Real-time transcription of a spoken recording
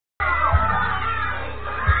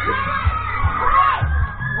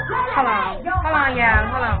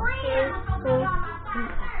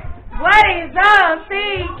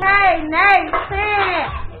CK Nation.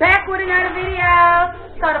 Back with another video.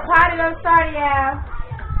 So the party done started, y'all.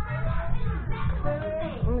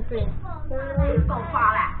 Let me see. It's gonna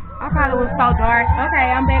fall out. I thought it was so dark. Okay,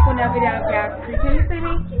 I'm back with another video, y'all. Can you see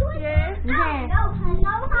me? Yeah. You can.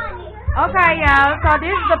 Okay, y'all. So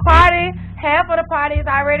this is the party. Half of the party is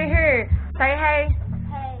already here. Say hey.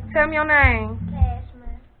 Hey. Tell me your name.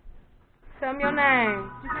 Cashman. Tell me your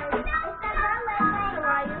name.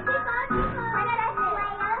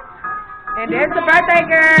 And there's the birthday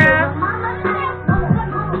girl.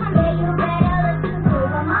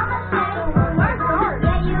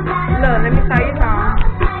 Look, let me show you something.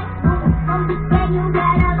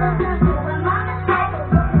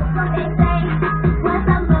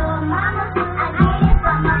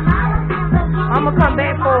 I'm gonna come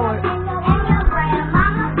back forward.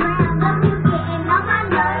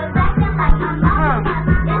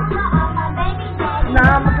 No,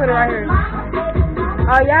 I'm gonna put it right here.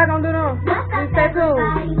 Oh, y'all gonna do them? These tattoos.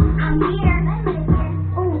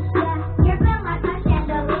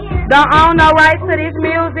 Don't own no rights to this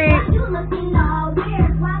music.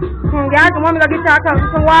 Y'all want me to go get y'all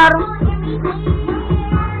some water?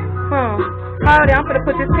 Hold it, I'm gonna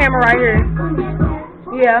put this camera right here.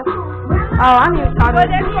 Yeah. Oh, I need to talk to this.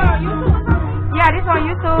 Yeah, this on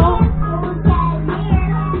YouTube.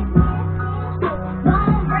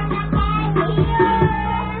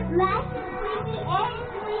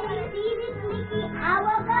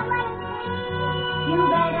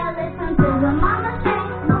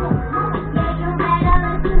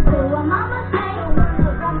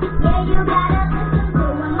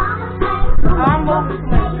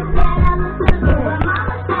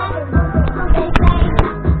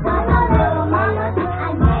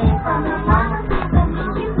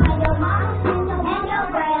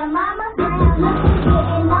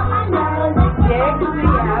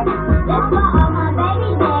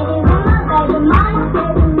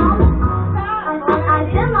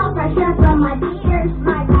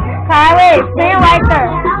 Kyrie, stand right there.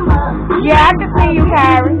 Yeah, I can see you,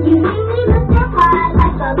 Kyrie.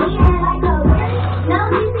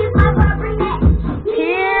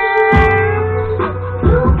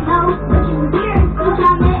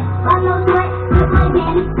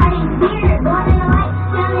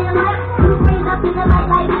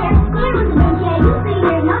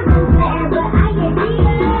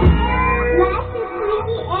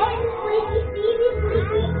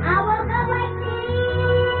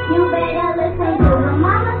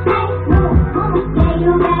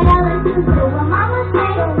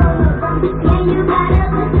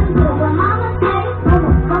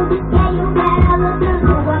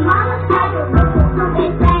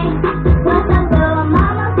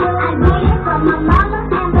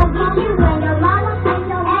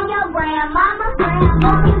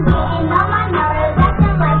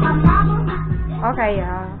 Okay,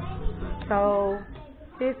 y'all. So,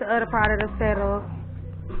 this is the other part of the setup.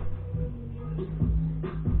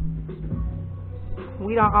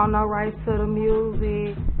 We don't own no rights to the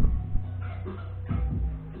music.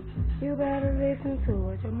 You better listen to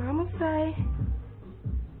what your mama say.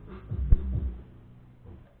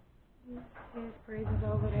 There's prisons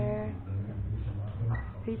over there.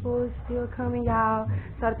 People is still coming, y'all.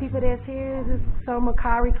 So the people that's here is some of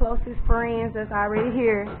Kyrie's closest friends that's already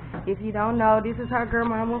here. If you don't know, this is her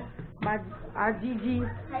grandmama, our Gigi.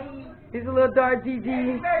 Hey. This is a little dark Gigi.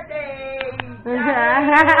 Happy birthday!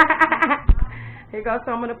 Here goes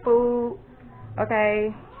some of the food.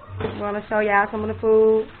 Okay, we want to show y'all some of the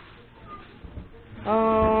food.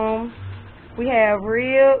 We have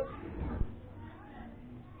ribs.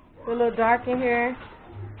 It's a little dark in here.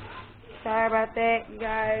 Sorry about that, you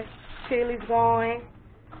guys. Chili's going.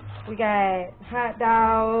 We got hot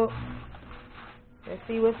dog. Let's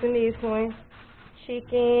see what's in this one.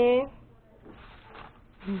 Chicken.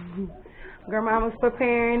 Grandmama's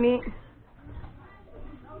preparing it.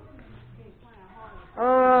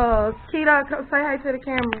 Oh, Keita, say hi to the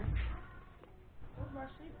camera.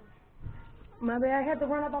 My bad, I had to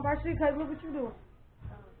run up on my street because look what you doing.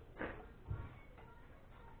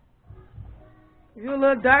 You a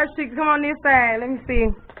little dark chick, come on this side. Let me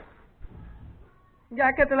see. You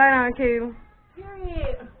gotta cut the light on, Keita.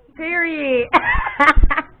 Period.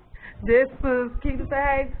 This is Keita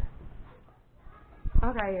say.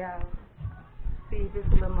 Okay, y'all. See, just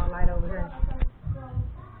a little more light over here.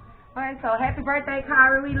 Alright, so happy birthday,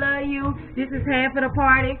 Kyrie. We love you. This is half of the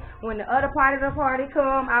party. When the other part of the party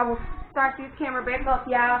come, I will start this camera back up,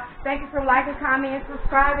 y'all. Thank you for liking, commenting,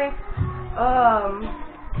 subscribing.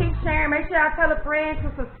 Keep sharing. Make sure y'all tell a friend to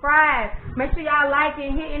subscribe. Make sure y'all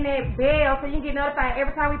liking, hitting that bell so you can get notified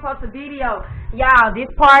every time we post a video. Y'all, this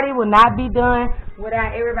party will not be done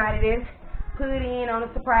without everybody that's put in on a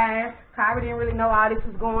surprise. I didn't really know all this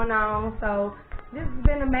was going on. So this has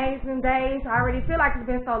been amazing days. I already feel like it's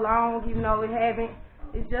been so long, even though it haven't.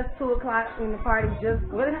 It's just 2 o'clock and the party just,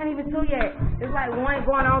 well, it ain't even 2 yet. It's like 1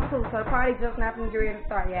 going on 2, so the party just not going to get ready to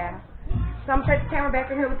start, y'all. So I'm going to take the camera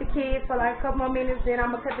back in here with the kids for like a couple more minutes, then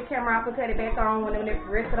I'm going to cut the camera off and cut it back on when the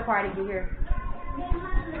rest of the party get here.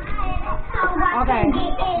 Okay.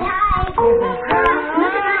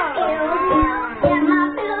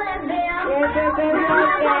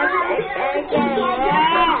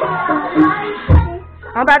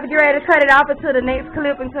 I'm about to get ready to cut it off until the next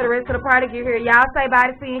clip until the rest of the party get here. Y'all say bye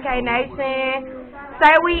to CNK Nation.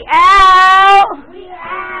 Say we out. We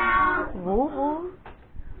out. Woo woo.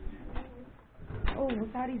 Oh,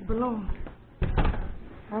 what's all these balloons?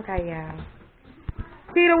 Okay, y'all.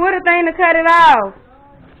 Keita, what a thing to cut it off.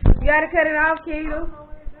 You gotta cut it off, Keita.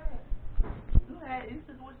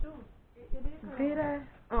 Did I?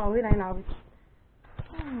 Oh, it ain't always.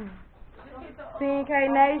 CNK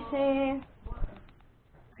Nation.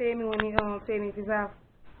 Tell me when you tell me if it's out.